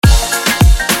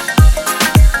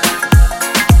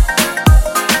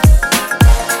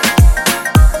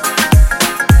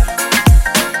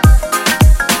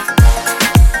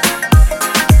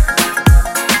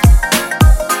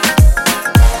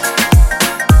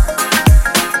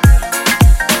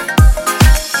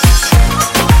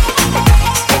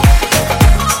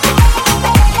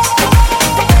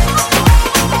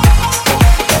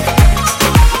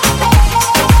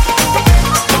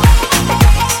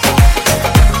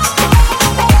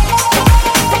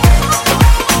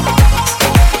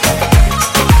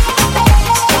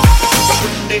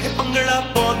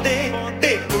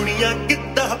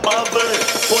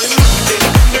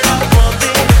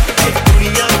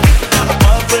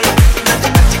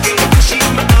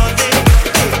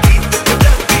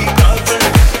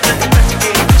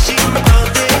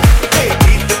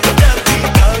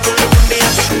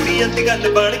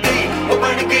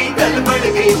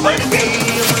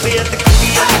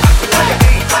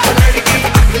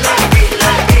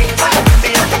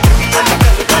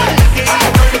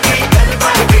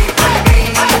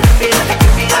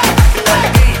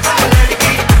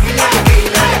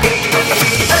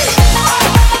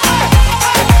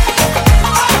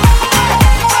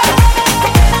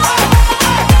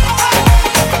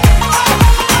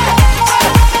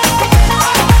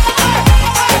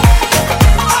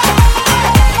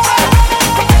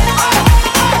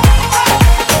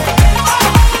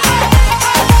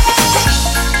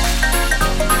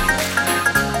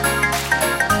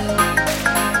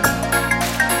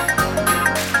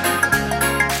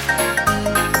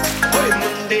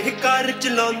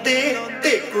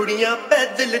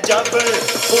चापड़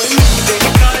कोई मुंडे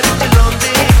कार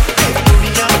चलाਉਂਦੇ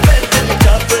कुड़ियां पैदल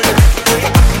चापड़ कोई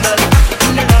नल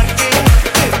लड़ा के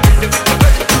पिंड विच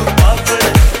बड़ तू पापड़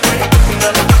कोई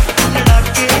नल लड़ा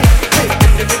के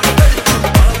पिंड विच बड़ तू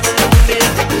पापड़ मुंडियां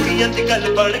ते कुड़ियां दी गल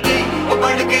बन गई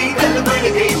गल बन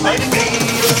गई मुंडियां ते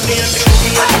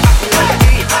कुड़ियां बन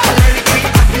गई लड़ गई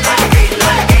मुंडियां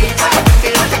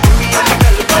ते